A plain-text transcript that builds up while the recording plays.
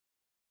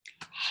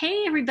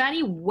Hey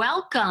everybody,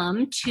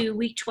 welcome to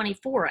week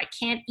 24. I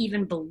can't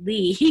even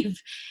believe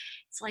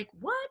it's like,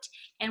 what?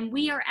 And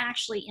we are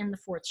actually in the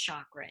fourth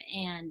chakra,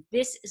 and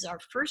this is our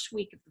first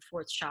week of the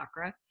fourth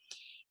chakra.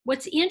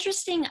 What's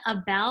interesting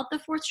about the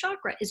fourth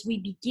chakra is we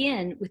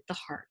begin with the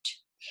heart,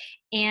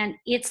 and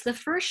it's the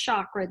first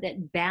chakra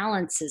that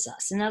balances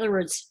us. In other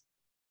words,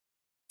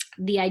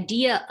 the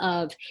idea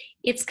of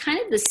it's kind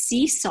of the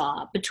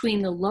seesaw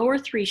between the lower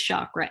three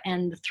chakra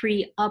and the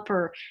three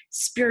upper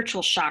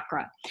spiritual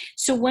chakra.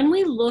 So when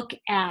we look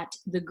at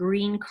the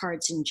green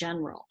cards in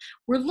general,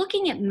 we're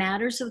looking at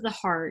matters of the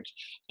heart.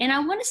 And I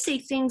want to say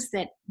things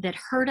that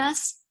hurt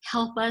us,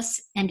 help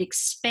us, and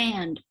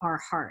expand our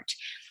heart.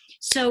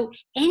 So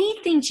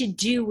anything to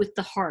do with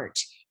the heart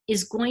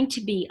is going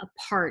to be a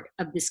part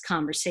of this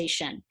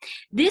conversation.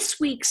 This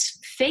week's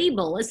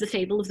fable is the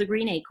fable of the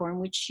Green Acorn,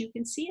 which you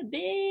can see a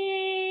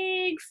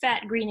big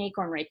fat green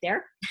acorn right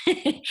there.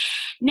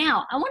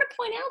 Now, I want to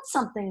point out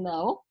something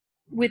though,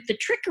 with the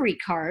trickery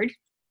card.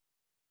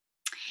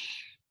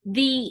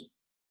 The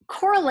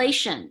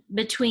correlation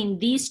between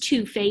these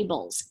two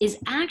fables is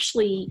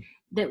actually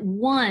that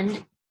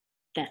one,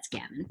 that's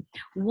Gavin,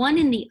 one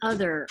and the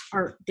other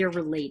they're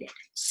related.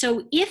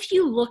 So if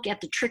you look at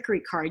the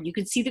trickery card, you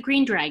can see the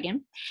green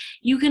dragon.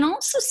 You can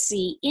also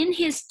see in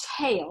his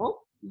tail,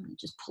 let me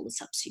just pull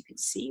this up so you can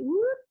see,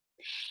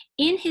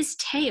 in his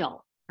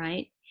tail,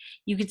 right?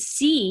 You could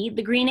see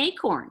the green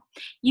acorn.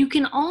 You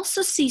can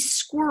also see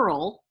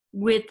squirrel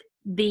with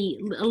a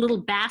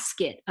little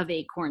basket of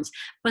acorns,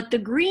 but the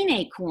green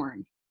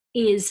acorn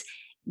is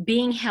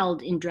being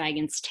held in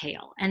dragon's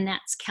tail, and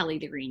that's Kelly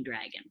the green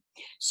dragon.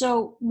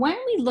 So when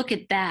we look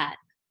at that,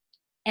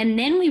 and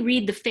then we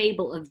read the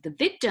fable of the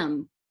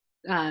victim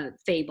the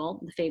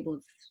fable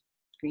of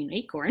green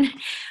acorn,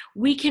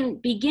 we can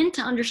begin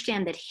to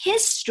understand that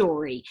his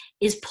story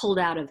is pulled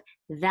out of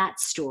that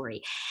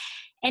story.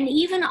 And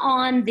even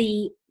on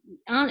the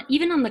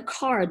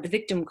card, the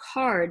victim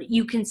card,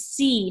 you can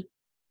see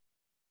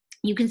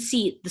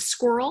the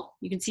squirrel,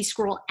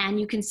 and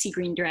you can see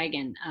green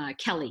dragon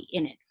Kelly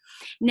in it.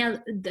 Now,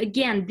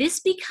 again, this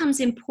becomes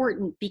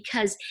important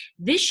because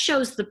this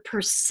shows the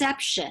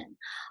perception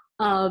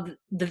of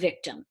the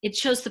victim. It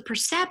shows the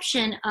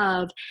perception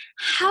of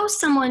how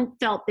someone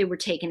felt they were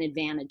taken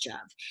advantage of.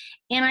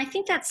 And I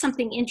think that's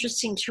something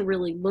interesting to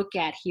really look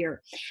at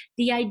here.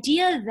 The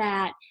idea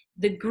that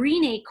the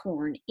green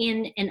acorn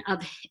in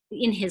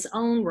his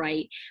own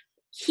right,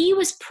 he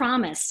was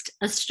promised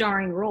a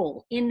starring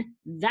role in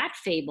that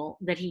fable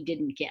that he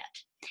didn't get.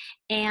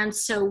 And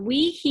so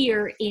we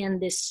hear in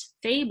this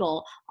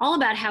fable all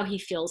about how he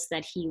feels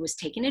that he was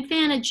taken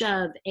advantage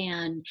of,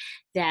 and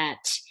that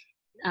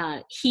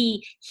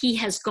he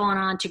has gone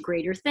on to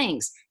greater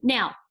things.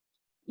 Now,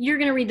 you're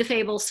going to read the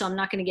fable, so I'm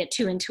not going to get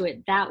too into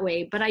it that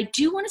way. But I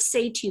do want to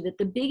say to you that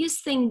the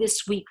biggest thing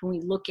this week when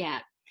we look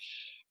at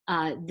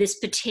this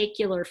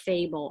particular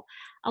fable,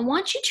 I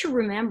want you to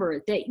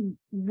remember that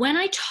when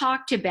I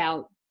talked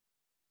about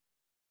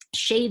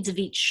shades of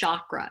each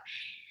chakra,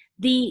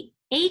 the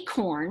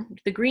acorn,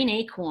 the green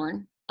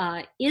acorn,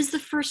 is the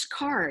first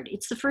card.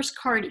 It's the first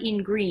card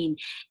in green.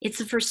 It's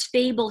the first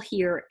fable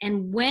here.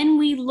 And when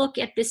we look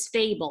at this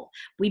fable,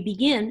 we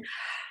begin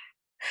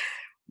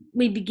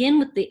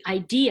with the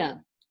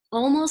idea,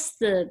 almost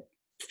the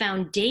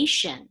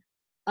foundation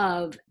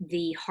of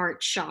the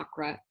heart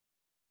chakra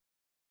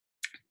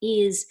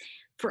is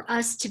for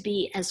us to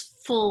be as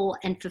full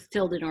and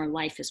fulfilled in our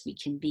life as we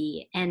can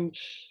be. And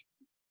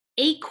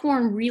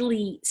acorn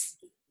really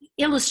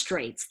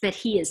illustrates that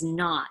he is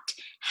not.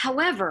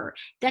 However,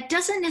 that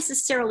doesn't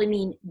necessarily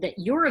mean that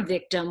you're a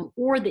victim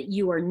or that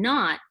you are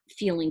not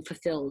feeling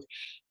fulfilled.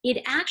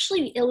 It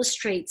actually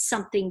illustrates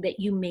something that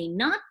you may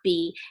not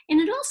be, and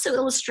it also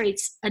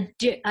illustrates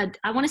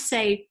I want to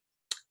say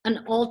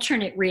an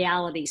alternate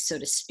reality, so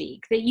to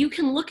speak, that you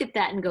can look at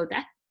that and go,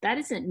 that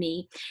isn't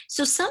me.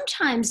 So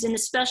sometimes, and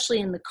especially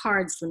in the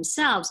cards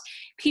themselves,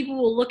 people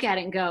will look at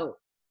it and go,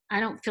 I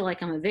don't feel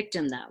like I'm a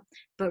victim though.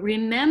 But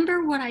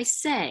remember what I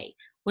say,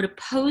 what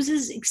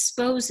opposes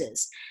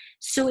exposes.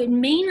 So it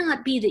may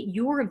not be that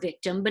you're a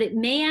victim, but it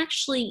may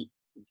actually,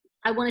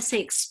 I want to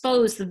say,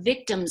 expose the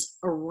victims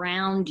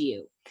around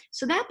you.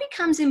 So that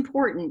becomes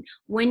important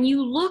when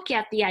you look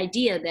at the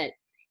idea that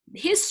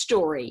his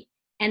story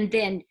and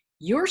then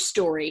your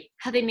story,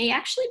 how they may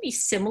actually be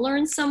similar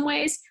in some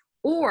ways,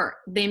 or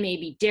they may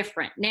be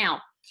different.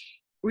 Now,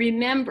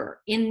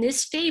 remember, in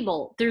this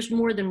fable, there's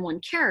more than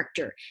one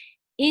character.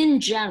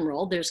 In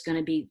general, there's going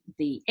to be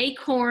the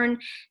acorn,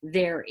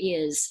 there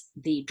is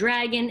the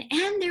dragon,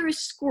 and there is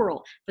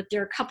squirrel, but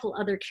there are a couple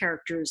other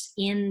characters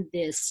in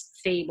this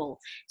fable.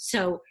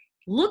 So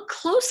look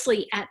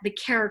closely at the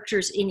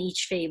characters in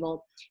each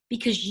fable,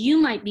 because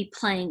you might be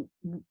playing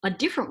a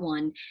different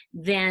one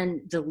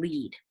than the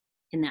lead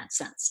in that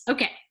sense.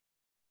 Okay.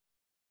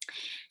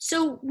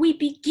 So we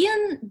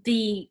begin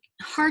the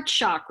heart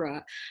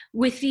chakra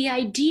with the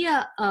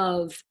idea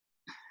of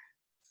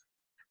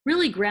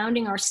really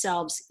grounding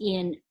ourselves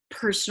in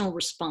personal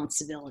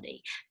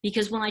responsibility.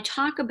 Because when I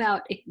talk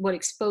about what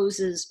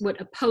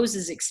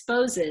opposes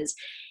exposes,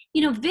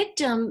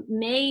 victim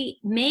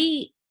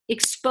may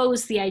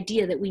expose the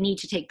idea that we need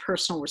to take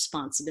personal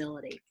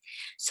responsibility.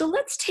 So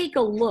let's take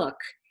a look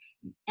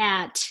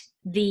at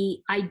the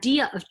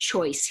idea of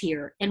choice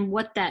here and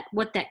what that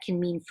can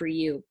mean for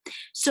you.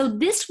 So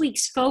this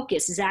week's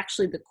focus is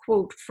actually the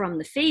quote from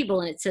the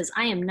fable, and it says,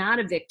 "I am not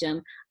a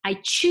victim. I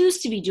choose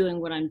to be doing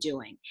what I'm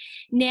doing."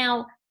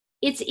 Now,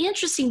 it's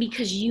interesting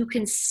because you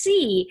can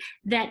see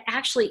that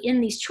actually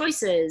in these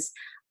choices,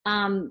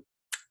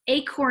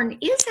 Acorn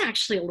is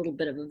actually a little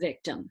bit of a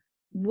victim.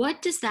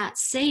 What does that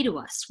say to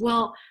us?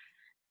 Well,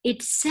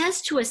 it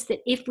says to us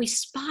that if we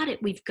spot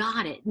it, we've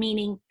got it,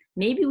 meaning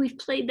maybe we've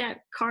played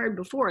that card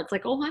before. It's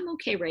like, oh, I'm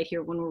okay right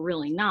here, when we're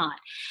really not.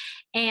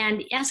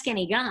 And ask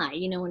any guy,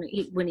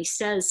 when he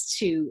says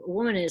to a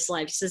woman in his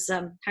life, he says,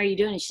 how are you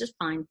doing? And she says,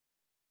 fine.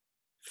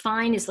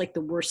 Fine is like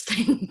the worst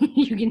thing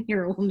you can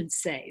hear a woman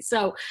say.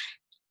 So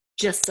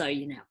just so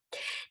you know.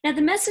 Now,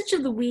 the message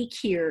of the week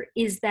here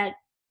is that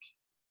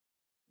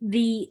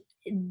we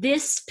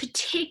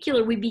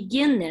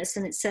begin this,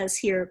 and it says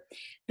here,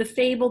 the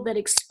fable that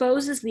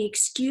exposes the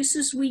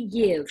excuses we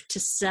give to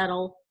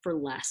settle for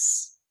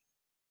less.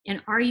 And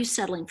are you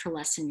settling for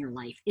less in your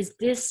life? Is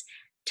this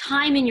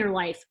time in your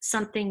life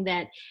something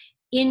that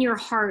in your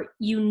heart,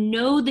 you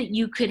know that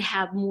you could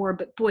have more,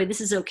 but boy,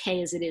 this is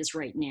okay as it is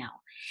right now?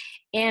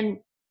 And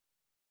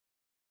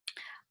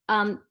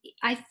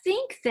I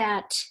think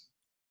that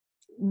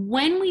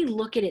when we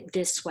look at it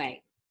this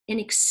way, an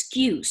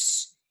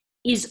excuse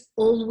is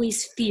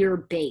always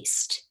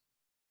fear-based.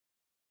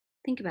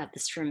 Think about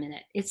this for a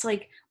minute. It's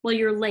like, well,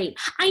 you're late.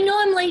 I know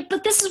I'm late,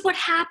 but this is what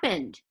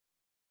happened.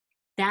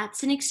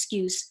 That's an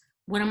excuse.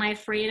 What am I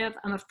afraid of?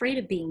 I'm afraid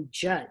of being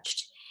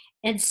judged.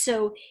 And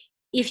so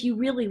if you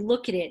really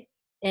look at it,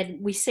 and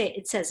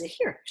it says it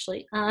here,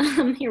 actually,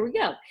 here we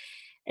go.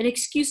 An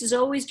excuse is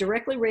always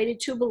directly related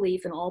to a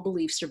belief, and all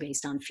beliefs are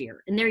based on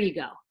fear. And there you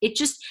go.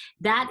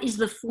 That is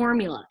the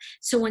formula.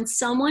 So when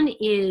someone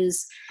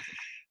is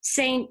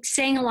saying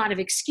a lot of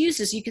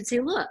excuses, you could say,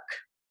 look,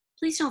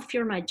 please don't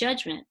fear my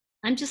judgment.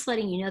 I'm just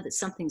letting you know that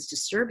something's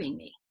disturbing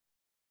me.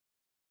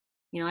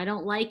 I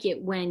don't like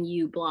it when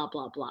you blah,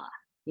 blah, blah,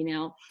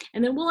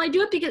 and then, well, I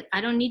do it because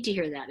I don't need to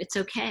hear that. It's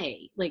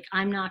okay. Like,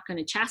 I'm not going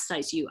to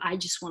chastise you. I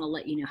just want to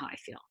let you know how I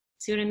feel.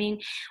 See what I mean?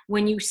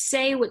 When you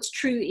say what's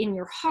true in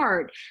your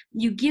heart,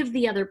 you give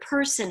the other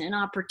person an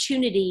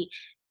opportunity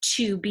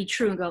to be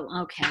true and go,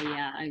 okay,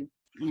 yeah,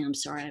 I'm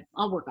sorry.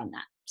 I'll work on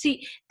that.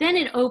 See, then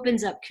it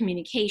opens up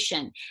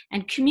communication,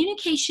 and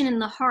communication in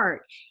the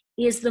heart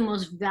is the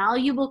most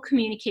valuable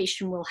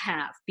communication we'll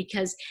have,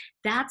 because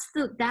that's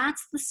the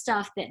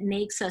stuff that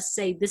makes us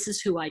say, this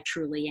is who I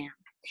truly am.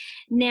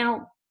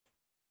 Now,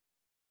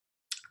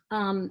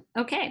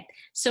 okay,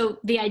 so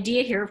the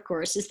idea here, of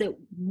course, is that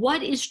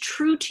what is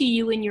true to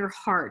you in your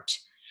heart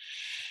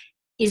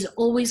is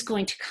always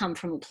going to come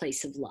from a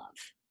place of love.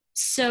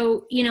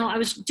 So, I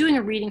was doing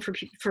a reading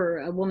for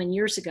a woman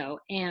years ago,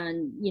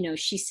 and,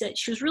 she said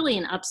she was really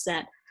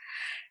upset.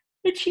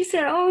 And she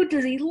said, oh,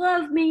 does he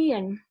love me?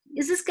 And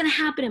is this going to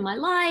happen in my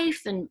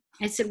life? And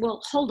I said,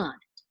 well, hold on.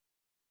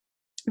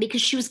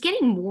 Because she was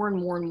getting more and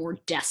more and more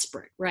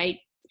desperate, right?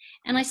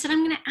 And I said,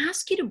 I'm going to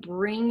ask you to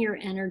bring your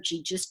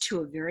energy just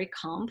to a very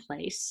calm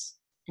place.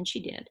 And she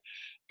did.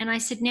 And I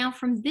said, now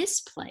from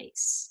this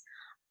place,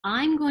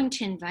 I'm going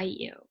to invite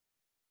you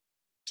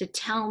to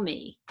tell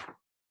me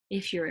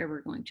if you're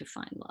ever going to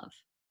find love.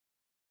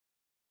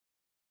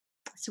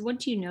 So what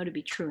do you know to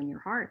be true in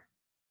your heart?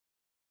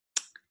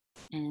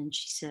 And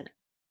she said,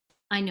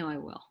 I know I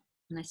will.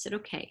 And I said,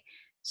 okay,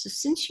 so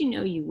since you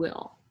know you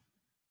will,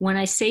 when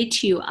I say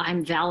to you,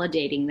 I'm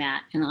validating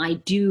that, and I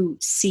do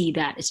see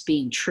that as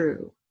being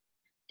true,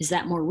 is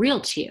that more real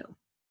to you?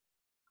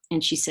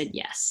 And she said,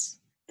 yes.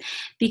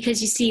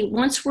 Because you see,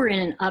 once we're in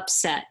an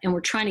upset and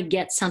we're trying to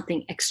get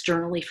something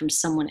externally from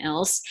someone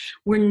else,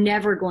 we're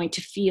never going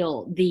to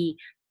feel the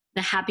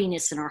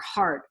happiness in our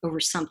heart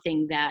over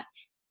something that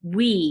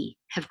we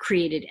have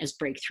created as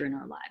breakthrough in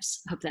our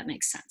lives. I hope that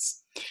makes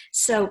sense.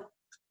 So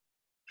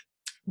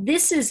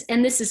this is,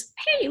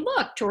 hey,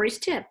 look, Tori's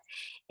tip.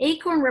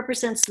 Acorn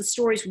represents the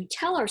stories we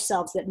tell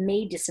ourselves that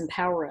may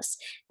disempower us.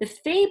 The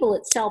fable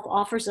itself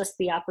offers us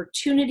the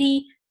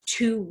opportunity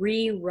to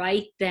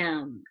rewrite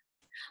them.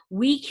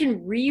 We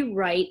can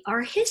rewrite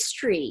our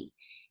history.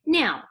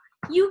 Now,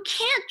 you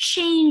can't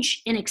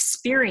change an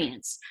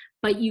experience,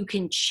 but you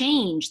can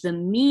change the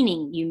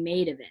meaning you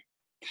made of it.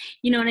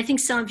 And I think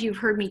some of you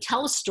have heard me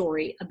tell a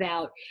story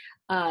about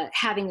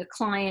having a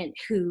client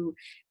who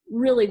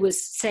really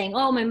was saying,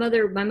 oh, my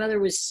mother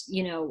was,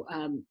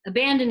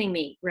 abandoning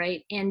me,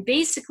 right? And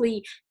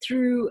basically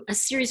through a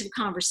series of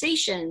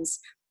conversations,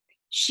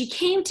 she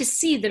came to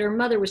see that her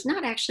mother was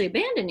not actually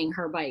abandoning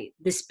her by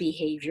this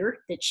behavior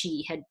that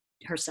she had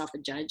herself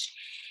adjudged.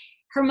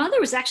 Her mother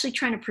was actually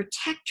trying to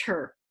protect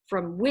her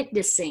from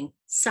witnessing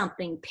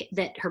something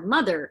that her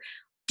mother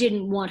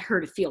didn't want her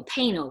to feel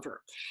pain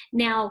over.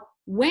 Now,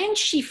 when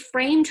she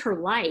framed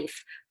her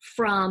life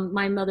from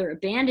my mother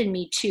abandoned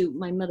me to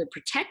my mother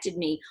protected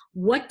me,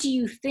 what do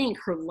you think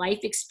her life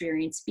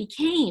experience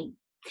became?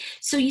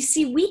 So you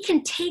see, we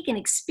can take an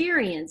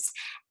experience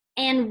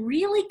and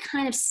really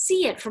kind of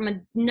see it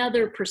from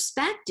another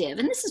perspective.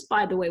 And this is,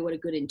 by the way, what a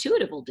good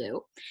intuitive will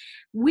do.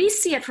 We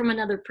see it from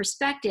another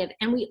perspective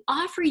and we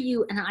offer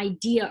you an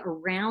idea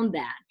around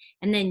that.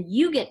 And then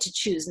you get to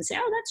choose and say,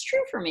 oh, that's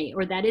true for me,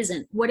 or that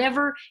isn't.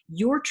 Whatever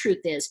your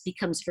truth is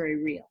becomes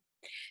very real.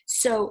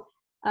 So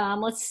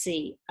let's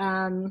see.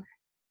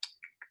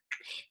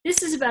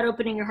 This is about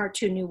opening your heart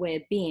to a new way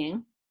of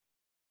being.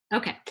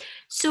 Okay,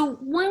 so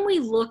when we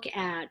look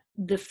at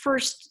the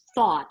first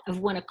thought of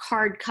when a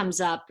card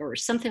comes up or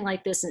something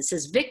like this and it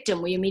says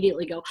victim, we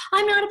immediately go,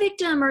 I'm not a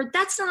victim, or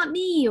that's not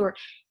me, or,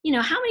 you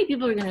know, how many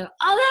people are going to go,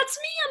 oh, that's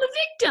me, I'm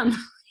a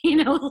victim.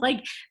 You know,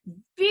 like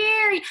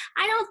I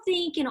don't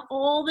think in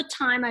all the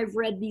time I've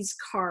read these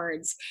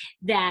cards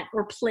that,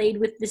 or played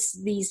with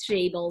these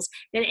fables,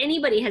 that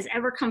anybody has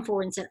ever come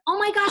forward and said, oh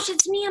my gosh,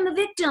 it's me, I'm a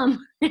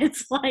victim.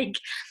 It's like,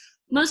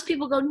 most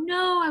people go,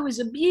 no, I was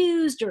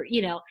abused, or,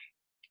 you know,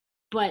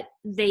 but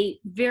they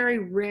very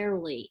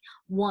rarely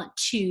want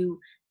to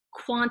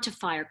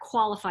quantify or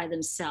qualify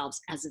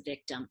themselves as a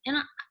victim. And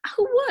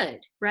who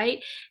would,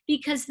 right?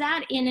 Because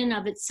that in and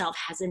of itself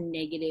has a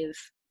negative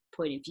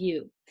point of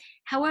view.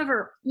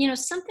 However, you know,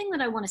 something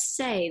that I want to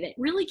say that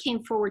really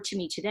came forward to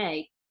me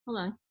today,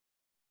 hold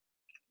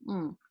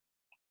on,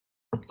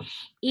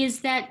 is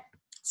that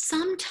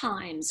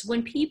sometimes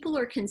when people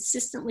are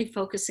consistently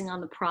focusing on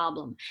the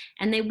problem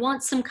and they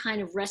want some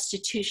kind of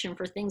restitution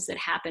for things that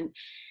happened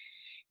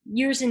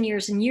years and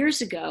years and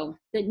years ago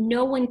that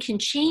no one can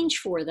change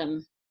for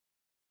them,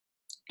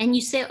 and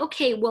you say,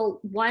 okay, well,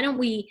 why don't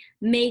we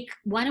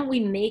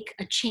make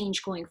a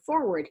change going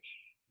forward?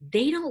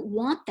 They don't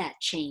want that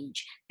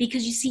change,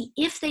 because you see,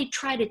 if they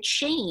try to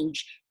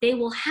change, they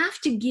will have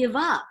to give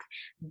up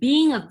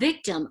being a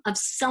victim of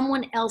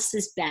someone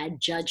else's bad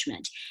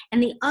judgment.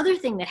 And the other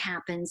thing that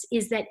happens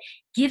is that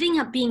giving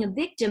up being a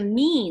victim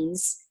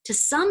means, to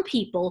some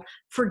people,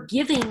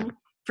 forgiving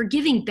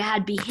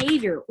bad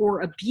behavior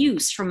or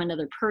abuse from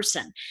another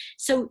person.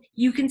 So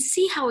you can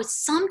see how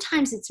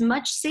sometimes it's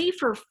much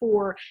safer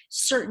for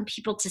certain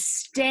people to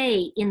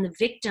stay in the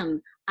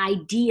victim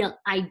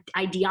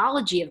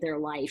ideology of their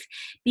life,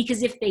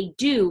 because if they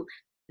do,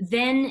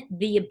 then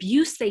the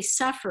abuse they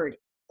suffered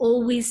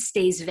always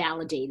stays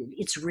validated.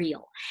 It's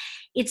real.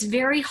 It's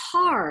very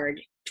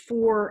hard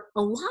for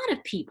a lot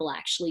of people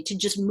actually to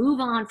just move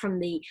on from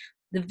the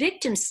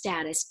victim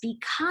status,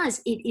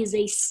 because it is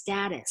a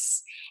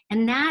status.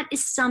 And that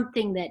is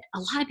something that a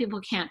lot of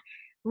people can't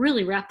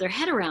really wrap their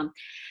head around.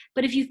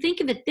 But if you think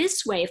of it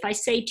this way, if I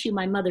say to you,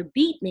 my mother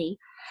beat me,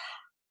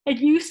 and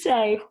you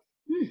say,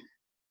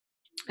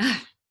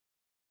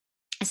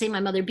 I say, my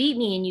mother beat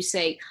me, and you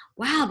say,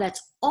 wow,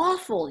 that's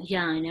awful.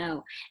 Yeah, I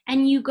know.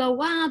 And you go,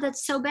 wow,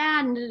 that's so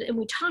bad. And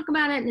we talk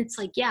about it, and it's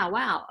like, yeah,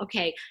 wow.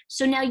 Okay.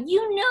 So now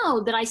you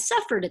know that I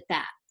suffered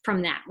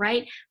from that,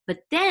 right? But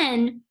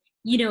then,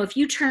 you know, if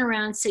you turn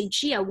around and say,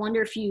 gee, I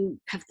wonder if you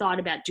have thought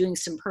about doing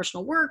some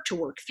personal work to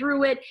work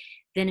through it,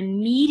 then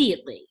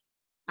immediately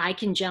I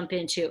can jump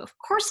into, of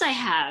course I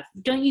have.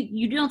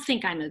 You don't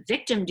think I'm a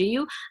victim, do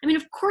you? I mean,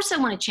 of course I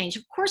want to change.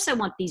 Of course I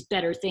want these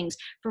better things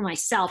for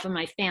myself and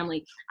my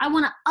family. I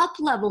want to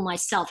up-level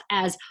myself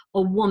as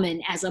a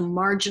woman, as a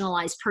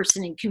marginalized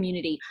person in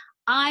community.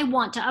 I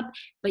want to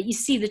but you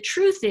see, the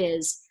truth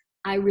is,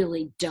 I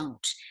really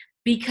don't.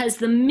 Because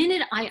the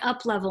minute I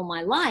up-level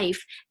my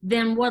life,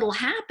 then what'll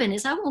happen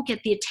is I won't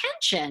get the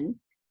attention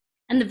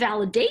and the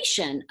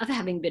validation of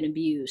having been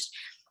abused.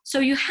 So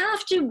you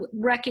have to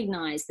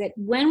recognize that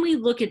when we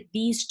look at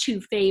these two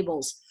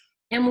fables,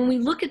 and when we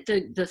look at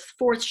the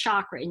fourth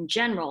chakra in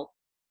general,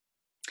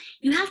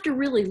 you have to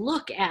really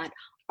look at,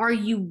 are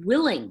you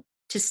willing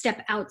to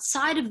step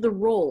outside of the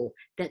role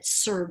that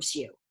serves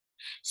you?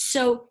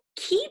 So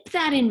keep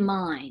that in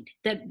mind,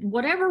 that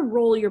whatever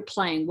role you're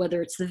playing,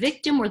 whether it's the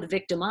victim or the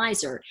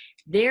victimizer,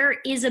 there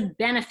is a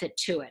benefit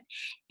to it.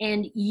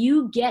 And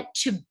you get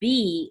to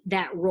be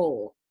that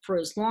role for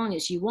as long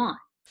as you want.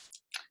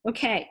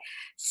 Okay,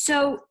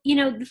 so, you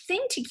know, the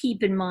thing to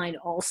keep in mind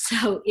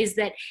also is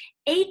that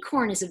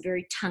Acorn is a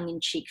very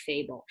tongue-in-cheek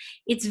fable.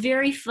 It's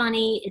very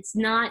funny. It's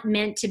not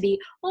meant to be,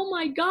 oh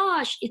my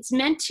gosh, it's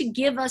meant to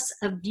give us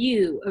a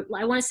view,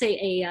 I want to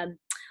say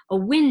a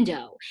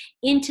window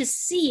into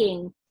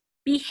seeing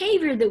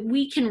behavior that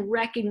we can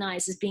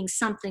recognize as being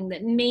something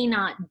that may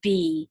not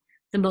be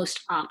the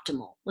most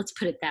optimal. Let's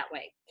put it that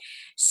way.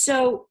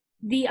 So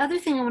the other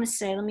thing I want to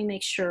say, let me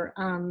make sure,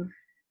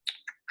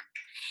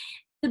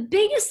 the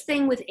biggest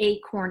thing with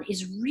Acorn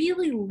is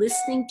really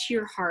listening to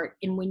your heart.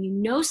 And when you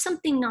know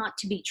something not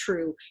to be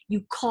true,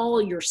 you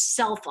call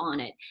yourself on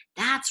it.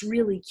 That's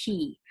really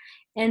key.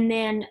 And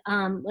then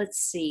let's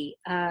see.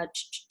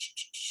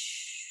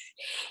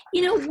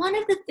 You know, one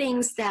of the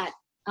things that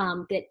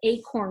that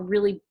Acorn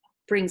really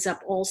brings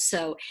up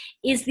also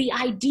is the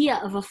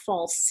idea of a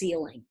false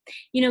ceiling.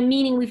 You know,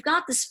 meaning we've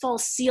got this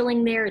false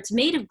ceiling there. It's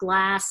made of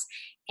glass,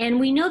 and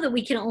we know that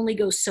we can only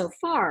go so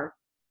far.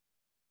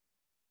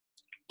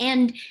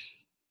 And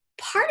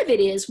part of it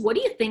is, what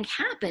do you think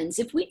happens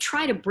if we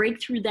try to break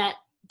through that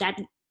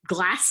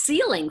glass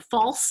ceiling,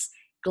 false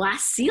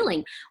glass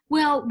ceiling.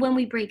 Well, when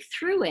we break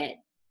through it,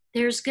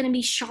 there's going to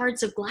be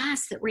shards of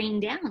glass that rain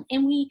down,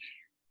 and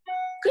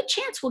good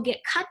chance we'll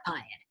get cut by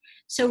it.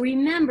 So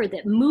remember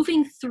that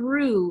moving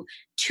through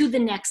to the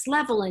next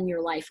level in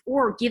your life,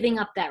 or giving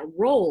up that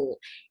role,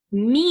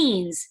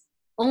 means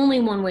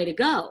only one way to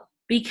go,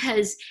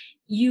 because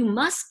you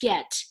must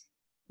get,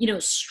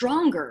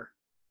 stronger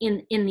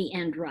in the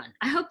end run.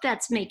 I hope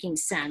that's making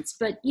sense.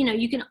 But,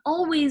 you can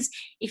always,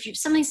 if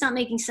something's not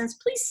making sense,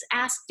 please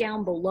ask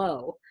down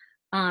below.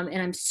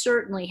 And I'm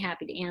certainly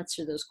happy to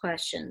answer those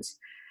questions.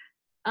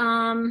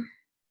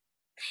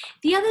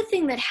 The other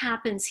thing that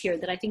happens here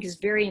that I think is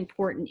very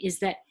important is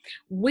that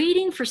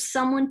waiting for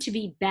someone to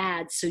be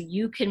bad so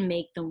you can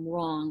make them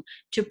wrong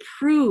to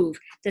prove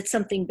that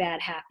something bad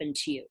happened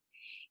to you.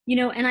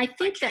 And I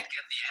think that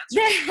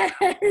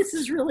this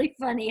is really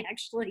funny,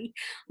 actually.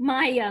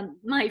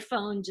 My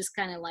phone just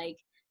kind of like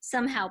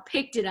somehow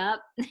picked it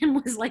up and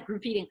was like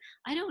repeating,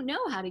 I don't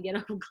know how to get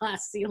a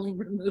glass ceiling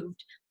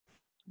removed.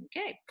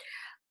 Okay.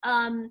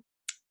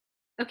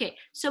 Okay,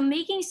 so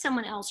making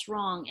someone else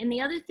wrong. And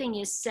the other thing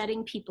is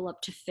setting people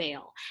up to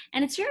fail.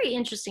 And it's very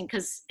interesting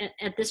because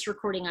at this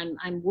recording,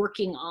 I'm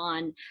working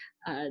on,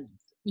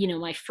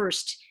 my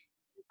first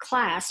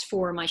class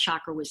for my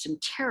Chakra Wisdom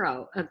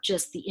Tarot, of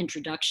just the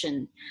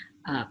introduction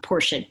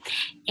portion.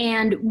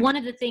 And one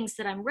of the things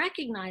that I'm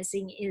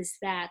recognizing is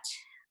that,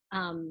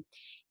 I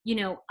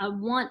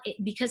want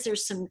it, because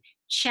there's some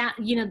chat,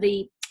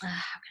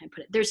 how can I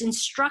put it? There's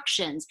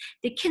instructions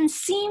that can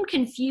seem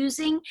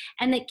confusing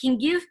and that can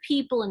give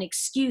people an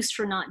excuse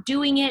for not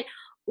doing it,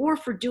 or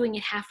for doing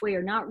it halfway,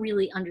 or not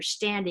really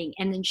understanding,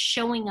 and then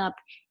showing up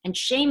and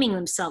shaming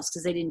themselves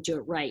because they didn't do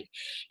it right.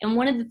 And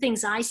one of the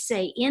things I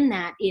say in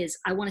that is,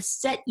 I want to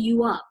set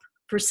you up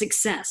for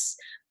success.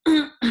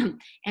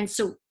 And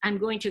so I'm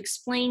going to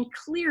explain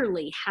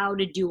clearly how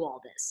to do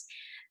all this,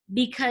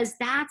 because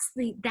that's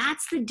the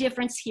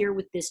difference here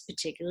with this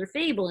particular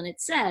fable. And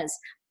it says,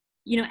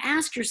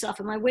 ask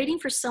yourself, am I waiting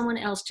for someone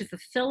else to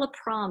fulfill a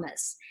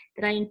promise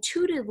that I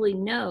intuitively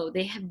know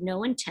they have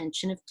no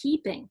intention of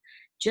keeping,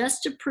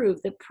 just to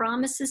prove that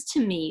promises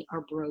to me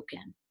are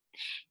broken?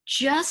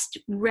 Just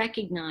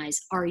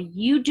recognize, are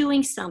you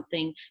doing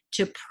something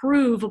to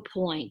prove a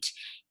point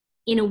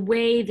in a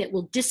way that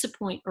will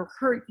disappoint or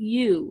hurt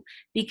you?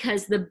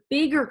 Because the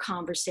bigger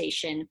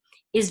conversation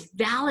is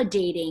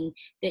validating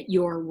that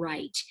you're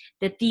right,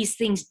 that these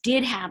things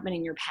did happen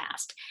in your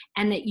past,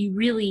 and that you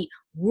really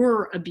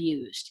were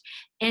abused.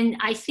 And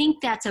I think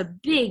that's a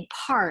big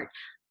part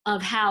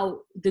of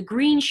how the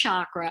green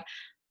chakra,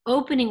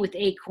 opening with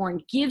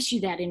Acorn, gives you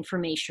that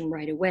information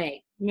right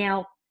away.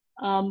 Now,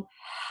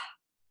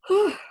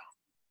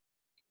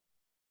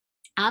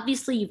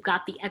 obviously you've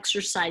got the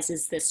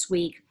exercises this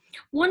week.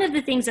 One of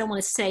the things I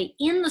want to say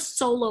in the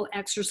solo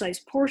exercise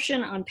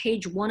portion on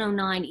page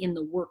 109 in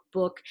the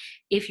workbook,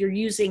 if you're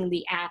using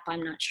the app,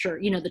 I'm not sure,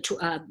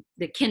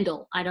 the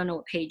Kindle, I don't know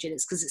what page it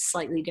is because it's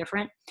slightly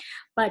different,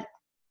 but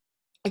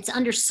it's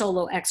under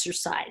solo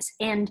exercise.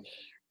 And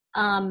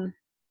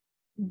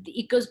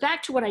it goes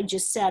back to what I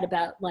just said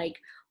about, like,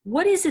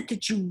 what is it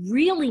that you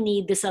really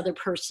need this other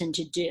person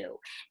to do?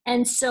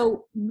 And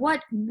so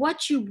what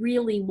you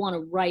really want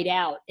to write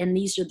out, and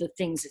these are the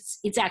things,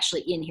 it's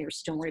actually in here,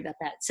 so don't worry about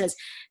that. It says,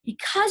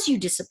 because you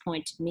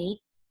disappointed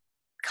me,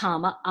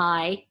 comma,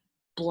 I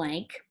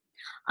blank.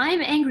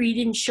 I'm angry you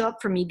didn't show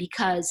up for me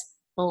because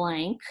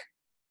blank.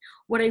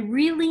 What I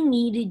really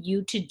needed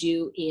you to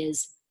do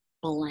is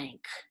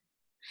blank.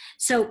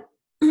 So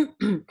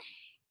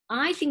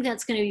I think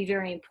that's going to be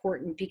very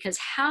important, because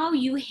how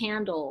you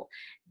handle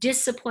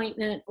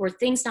disappointment or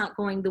things not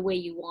going the way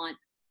you want,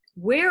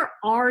 where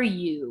are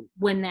you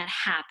when that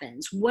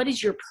happens? What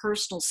is your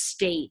personal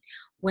state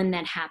when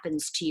that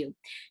happens to you?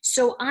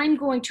 So I'm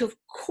going to, of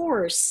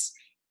course,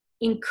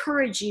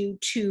 encourage you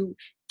to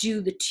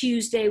do the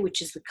Tuesday,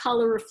 which is the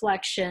color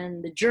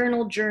reflection, the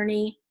journal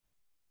journey,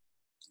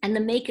 and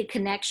the make a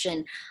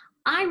connection.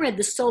 I read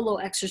the solo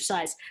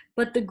exercise,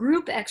 but the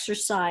group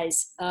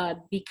exercise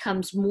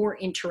becomes more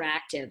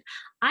interactive.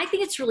 I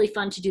think it's really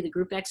fun to do the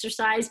group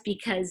exercise,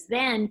 because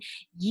then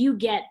you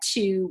get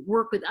to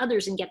work with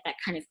others and get that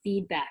kind of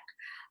feedback.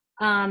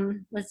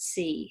 Let's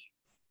see.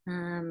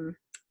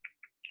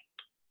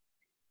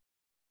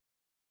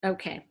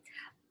 Okay.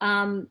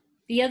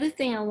 The other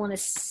thing I want to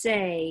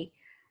say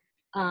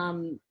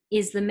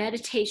is the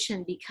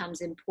meditation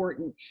becomes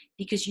important,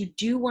 because you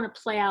do want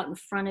to play out in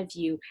front of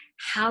you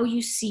how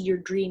you see your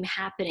dream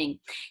happening.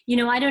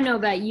 I don't know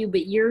about you,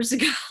 but years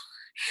ago,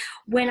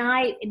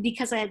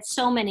 because I had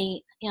so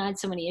many, I had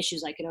so many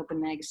issues, I could open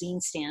a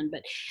magazine stand,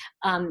 but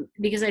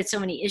because I had so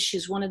many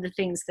issues, one of the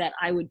things that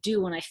I would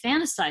do when I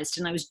fantasized,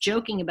 and I was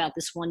joking about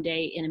this one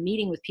day in a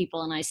meeting with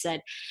people, and I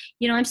said,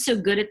 I'm so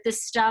good at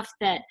this stuff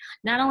that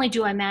not only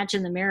do I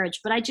imagine the marriage,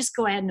 but I just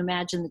go ahead and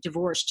imagine the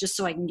divorce just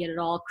so I can get it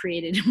all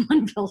created in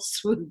one fell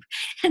swoop.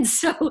 And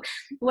so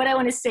what I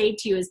want to say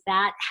to you is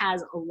that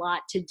has a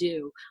lot to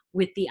do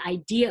with the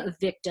idea of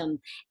victim.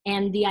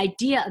 And the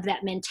idea of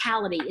that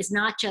mentality is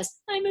not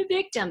just, I'm a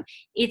victim.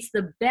 It's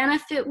the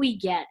benefit we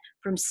get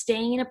from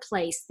staying in a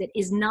place that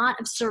is not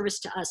of service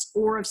to us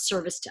or of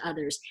service to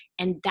others.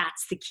 And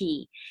that's the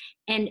key.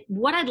 And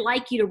what I'd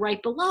like you to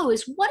write below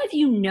is, what have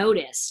you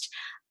noticed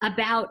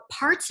about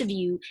parts of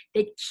you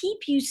that keep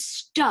you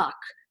stuck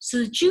so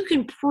that you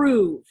can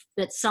prove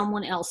that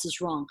someone else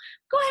is wrong?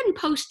 Go ahead and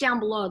post down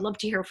below. I'd love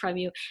to hear from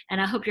you. And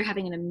I hope you're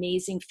having an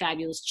amazing,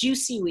 fabulous,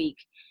 juicy week.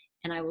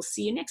 And I will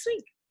see you next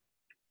week.